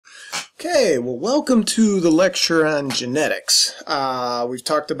Okay, well, welcome to the lecture on genetics. We've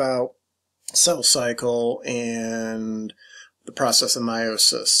talked about cell cycle and the process of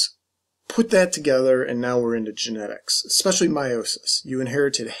meiosis. Put that together, and now we're into genetics, especially meiosis. You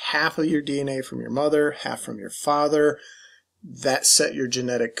inherited half of your DNA from your mother, half from your father. That set your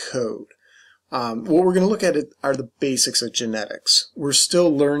genetic code. What we're going to look at are the basics of genetics. We're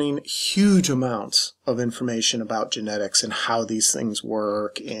still learning huge amounts of information about genetics and how these things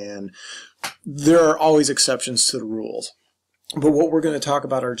work, and there are always exceptions to the rules. But what we're going to talk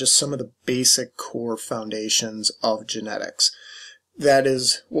about are just some of the basic core foundations of genetics. That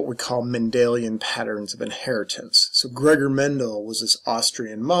is what we call Mendalian patterns of inheritance. So Gregor Mendel was this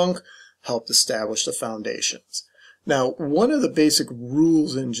Austrian monk, helped establish the foundations. Now, one of the basic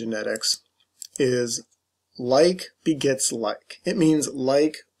rules in genetics is like begets like. It means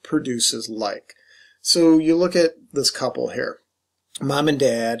like produces like. So you look at this couple here, mom and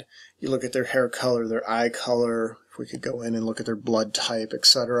dad, you look at their hair color, their eye color, if we could go in and look at their blood type,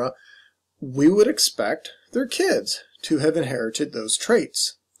 etc. We would expect their kids to have inherited those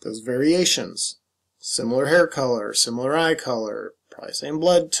traits, those variations. Similar hair color, similar eye color, probably same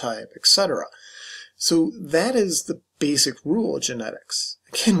blood type, etc. So that is the basic rule of genetics.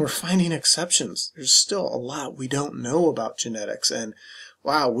 Again, we're finding exceptions. There's still a lot we don't know about genetics. And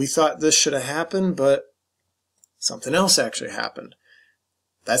wow, we thought this should have happened, but something else actually happened.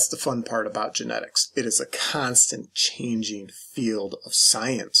 That's the fun part about genetics. It is a constant changing field of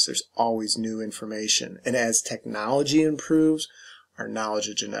science. There's always new information. And as technology improves, our knowledge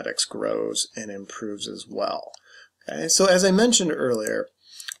of genetics grows and improves as well. Okay? So as I mentioned earlier,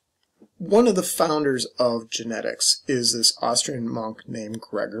 one of the founders of genetics is this Austrian monk named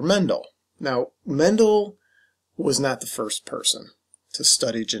Gregor Mendel. Now, Mendel was not the first person to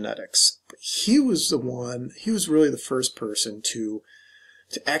study genetics, but he was really the first person to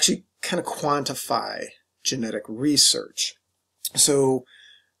actually kind of quantify genetic research. So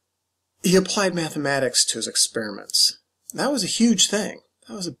he applied mathematics to his experiments. That was a huge thing.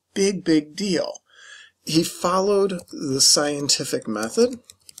 That was a big, big deal. He followed the scientific method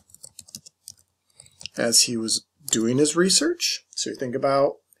as he was doing his research. So you think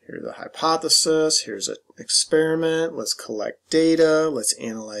about, here's a hypothesis, here's an experiment, let's collect data, let's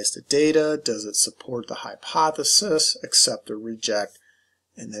analyze the data, does it support the hypothesis, accept or reject,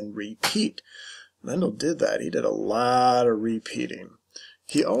 and then repeat. Mendel did that. He did a lot of repeating.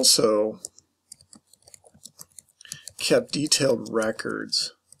 He also kept detailed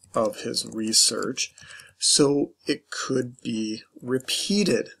records of his research so it could be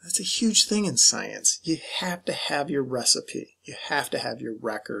repeated. That's a huge thing in science. You have to have your recipe. You have to have your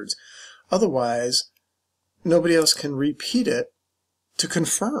records. Otherwise, nobody else can repeat it to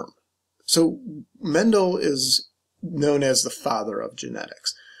confirm. So Mendel is known as the father of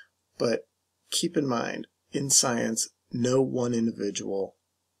genetics. But keep in mind, in science, no one individual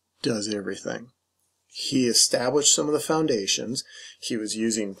does everything. He established some of the foundations. He was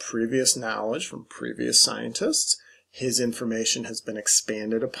using previous knowledge from previous scientists. His information has been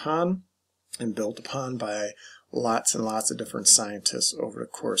expanded upon and built upon by lots and lots of different scientists over the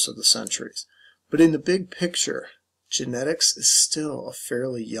course of the centuries. But in the big picture, genetics is still a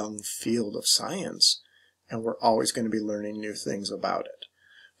fairly young field of science, and we're always going to be learning new things about it.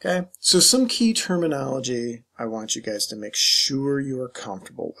 Okay, so some key terminology I want you guys to make sure you are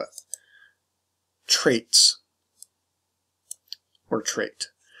comfortable with. Traits, or trait.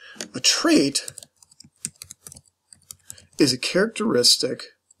 A trait is a characteristic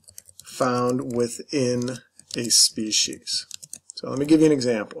found within a species. So let me give you an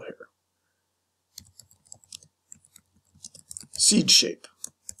example here. Seed shape.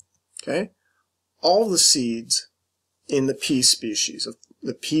 Okay, all the seeds in the pea species, of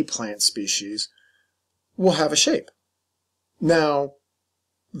the pea plant species, will have a shape. Now,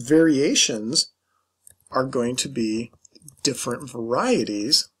 variations are going to be different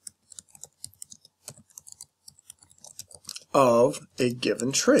varieties of a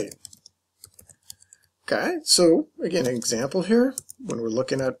given trait. Okay, so again, an example here, when we're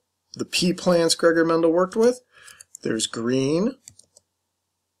looking at the pea plants Gregor Mendel worked with, there's green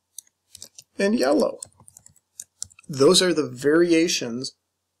and yellow. Those are the variations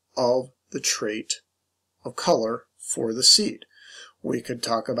of the trait of color for the seed. We could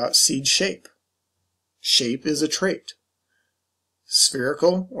talk about seed shape. Shape is a trait.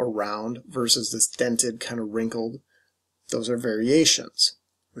 Spherical or round versus this dented, kind of wrinkled, those are variations.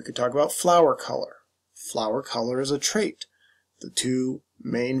 We could talk about flower color. Flower color is a trait. The two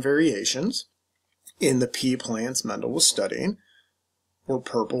main variations in the pea plants Mendel was studying were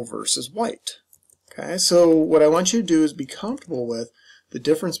purple versus white. Okay, so what I want you to do is be comfortable with the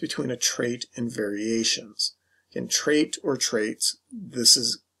difference between a trait and variations. Again, trait or traits, this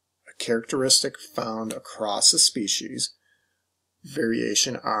is a characteristic found across a species.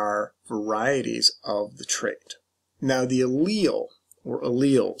 Variation are varieties of the trait. Now the allele or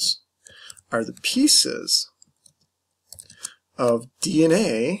alleles are the pieces of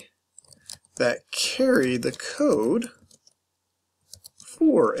DNA that carry the code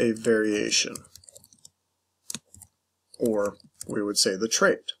for a variation, or we would say the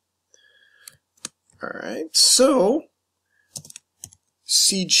trait. Alright, so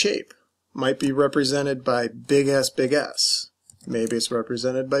seed shape might be represented by big S. Maybe it's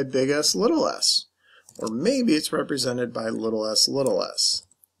represented by big S, little s. Or maybe it's represented by little s.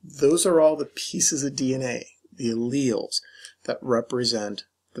 Those are all the pieces of DNA, the alleles, that represent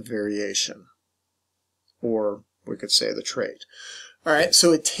the variation. Or we could say the trait. Alright,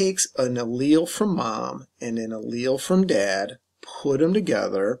 so it takes an allele from mom and an allele from dad, put them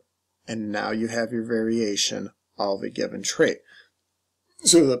together, and now you have your variation of a given trait.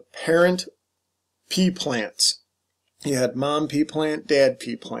 So the parent pea plants, you had mom pea plant, dad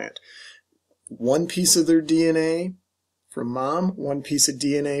pea plant. One piece of their DNA from mom, one piece of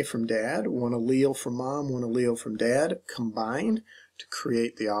DNA from dad, one allele from mom, one allele from dad, combined to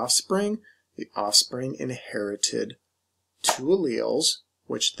create the offspring. The offspring inherited two alleles,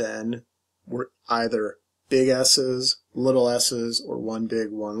 which then were either big S's, little s's, or one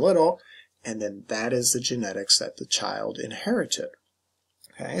big, one little, and then that is the genetics that the child inherited.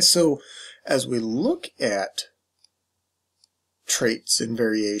 Okay, so as we look at traits and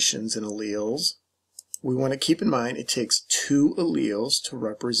variations and alleles, we want to keep in mind it takes two alleles to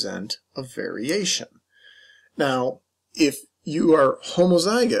represent a variation. Now, if you are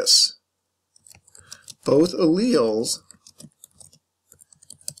homozygous, both alleles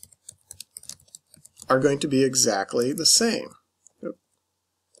are going to be exactly the same.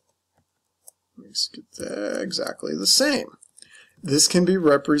 Let's get that exactly the same. This can be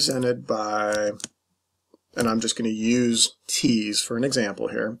represented by, and I'm just going to use T's for an example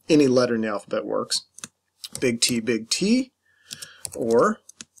here. Any letter in the alphabet works. Big T, or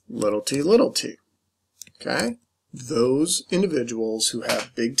little t. Okay? Those individuals who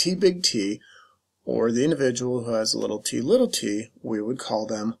have big T, or the individual who has little t, we would call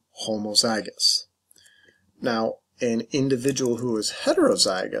them homozygous. Now, an individual who is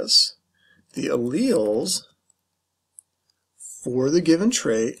heterozygous, the alleles for the given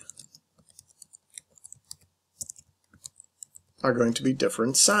trait are going to be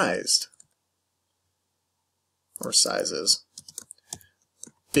different sized, or sizes.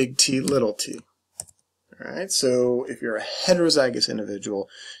 Big T, little t. Alright, so if you're a heterozygous individual,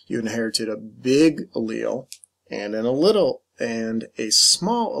 you inherited a big allele and a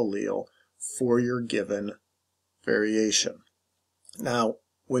small allele for your given variation. Now,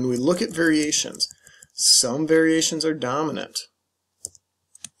 when we look at variations, some variations are dominant.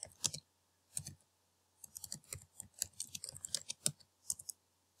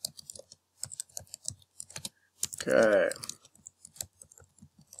 Okay.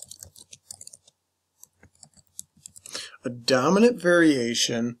 A dominant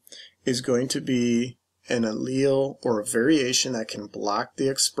variation is going to be an allele or a variation that can block the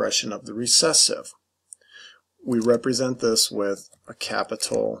expression of the recessive. We represent this with a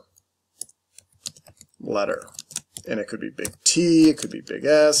capital letter. And it could be big T, it could be big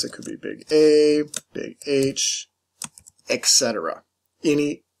S, it could be big A, big H, etc.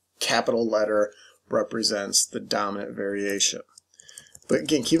 Any capital letter represents the dominant variation. But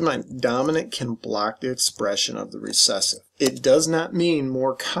again, keep in mind, dominant can block the expression of the recessive. It does not mean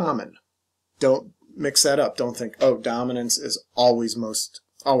more common. Don't mix that up. Don't think, oh, dominance is always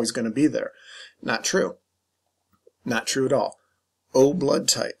going to be there. Not true. Not true at all. O blood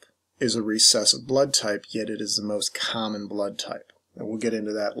type is a recessive blood type, yet it is the most common blood type. And we'll get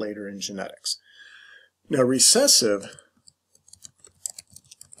into that later in genetics. Now, recessive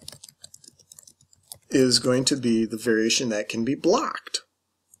is going to be the variation that can be blocked.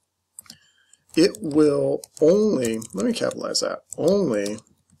 It will only, let me capitalize that, only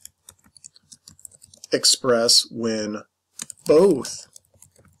express when both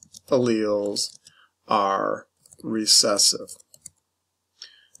alleles are recessive.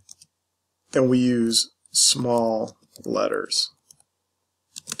 And we use small letters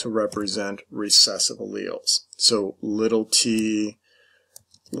to represent recessive alleles. So little t,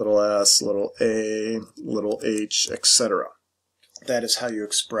 little s, little a, little h, etc. That is how you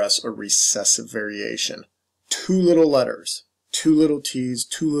express a recessive variation. Two little letters, two little t's,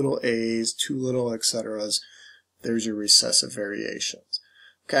 two little a's, two little etceteras. There's your recessive variations.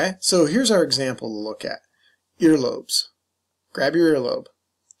 Okay, so here's our example to look at. Earlobes. grab your earlobe.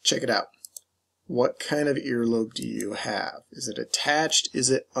 Check it out. What kind of earlobe do you have? Is it attached? Is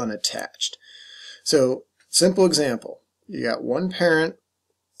it unattached? So, simple example. You got one parent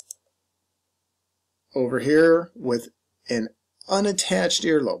over here with an unattached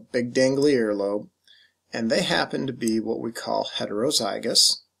earlobe, big dangly earlobe, and they happen to be what we call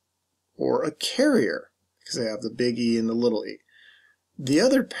heterozygous or a carrier because they have the big E and the little e. The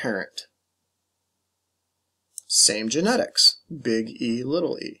other parent, same genetics, big E,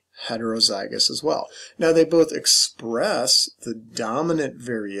 little e, heterozygous as well. Now they both express the dominant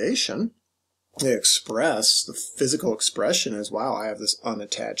variation. They express the physical expression as, wow, I have this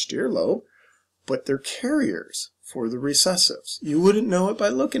unattached earlobe, but they're carriers for the recessives. You wouldn't know it by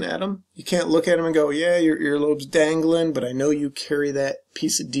looking at them. You can't look at them and go, yeah, your earlobe's dangling, but I know you carry that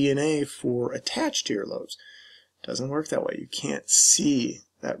piece of DNA for attached earlobes. It doesn't work that way. You can't see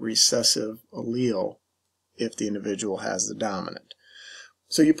that recessive allele if the individual has the dominant.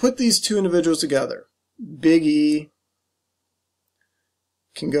 So you put these two individuals together. Big E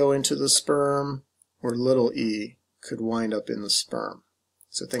can go into the sperm, or little e could wind up in the sperm.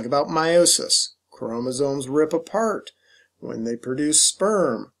 So think about meiosis. Chromosomes rip apart when they produce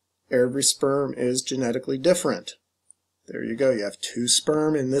sperm. Every sperm is genetically different. There you go. You have two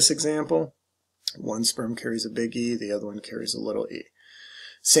sperm in this example. One sperm carries a big E, the other one carries a little e.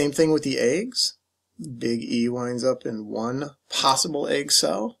 Same thing with the eggs. Big E winds up in one possible egg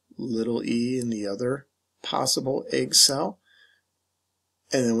cell, little e in the other possible egg cell.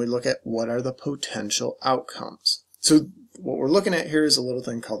 And then we look at what are the potential outcomes. So what we're looking at here is a little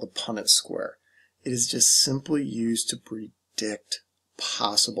thing called the Punnett square. It is just simply used to predict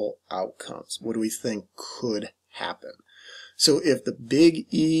possible outcomes. What do we think could happen? So if the big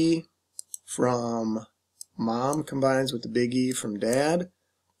E from mom combines with the big E from dad,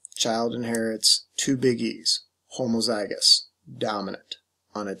 child inherits two big E's, homozygous, dominant,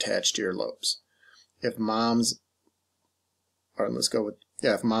 unattached earlobes. If mom's, or let's go with,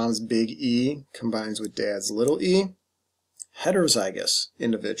 if mom's big E combines with dad's little e, heterozygous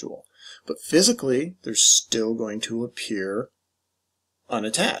individual. But physically, they're still going to appear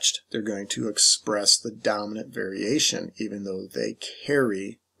unattached. They're going to express the dominant variation, even though they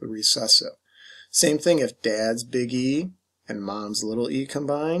carry the recessive. Same thing if dad's big E and mom's little e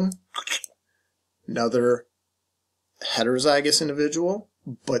combine. Another heterozygous individual,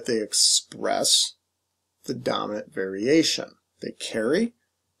 but they express the dominant variation. They carry,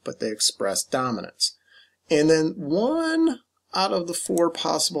 but they express dominance. And then one out of the four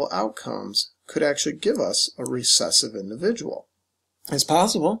possible outcomes could actually give us a recessive individual. It's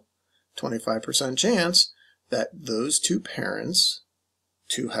possible, 25% chance, that those two parents,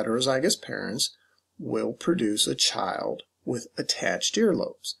 two heterozygous parents, will produce a child with attached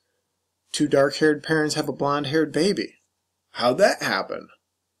earlobes. Two dark-haired parents have a blonde-haired baby. How'd that happen?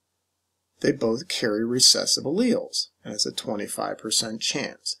 They both carry recessive alleles, and it's a 25%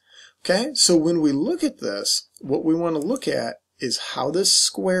 chance. Okay, so when we look at this, what we want to look at is how this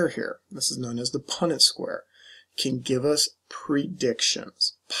square here, this is known as the Punnett square, can give us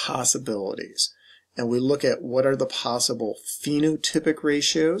predictions, possibilities. And we look at what are the possible phenotypic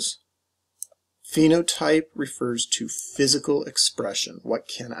ratios. Phenotype refers to physical expression. What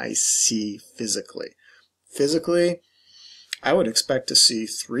can I see physically? Physically, I would expect to see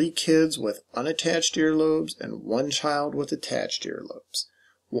 3 kids with unattached earlobes and 1 child with attached earlobes.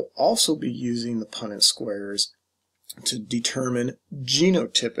 We'll also be using the Punnett squares to determine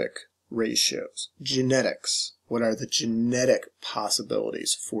genotypic ratios, genetics. What are the genetic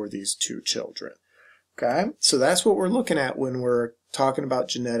possibilities for these two children? Okay, so that's what we're looking at when we're talking about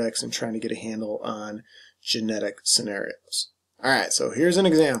genetics and trying to get a handle on genetic scenarios. All right, so here's an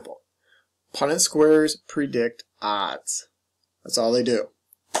example. Punnett squares predict odds. That's all they do.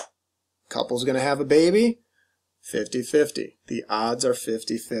 Couple's going to have a baby, 50-50. The odds are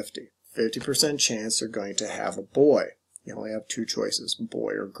 50-50. 50% chance they're going to have a boy. You only have 2 choices,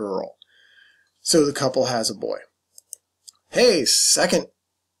 boy or girl. So the couple has a boy. Hey, second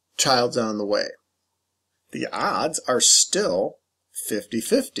child's on the way. The odds are still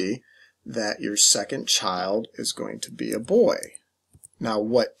 50-50 that your second child is going to be a boy. Now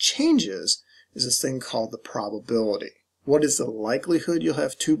what changes is this thing called the probability. What is the likelihood you'll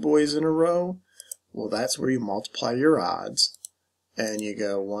have 2 boys in a row? Well, that's where you multiply your odds and you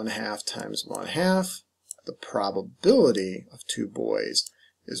go 1/2 times 1/2. The probability of 2 boys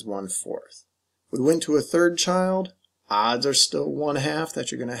is 1/4. We went to a third child. Odds are still 1/2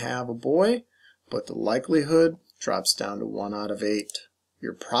 that you're going to have a boy, but the likelihood drops down to 1 out of 8.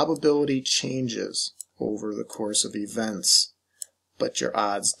 Your probability changes over the course of events, but your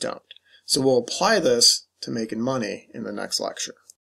odds don't. So we'll apply this to making money in the next lecture.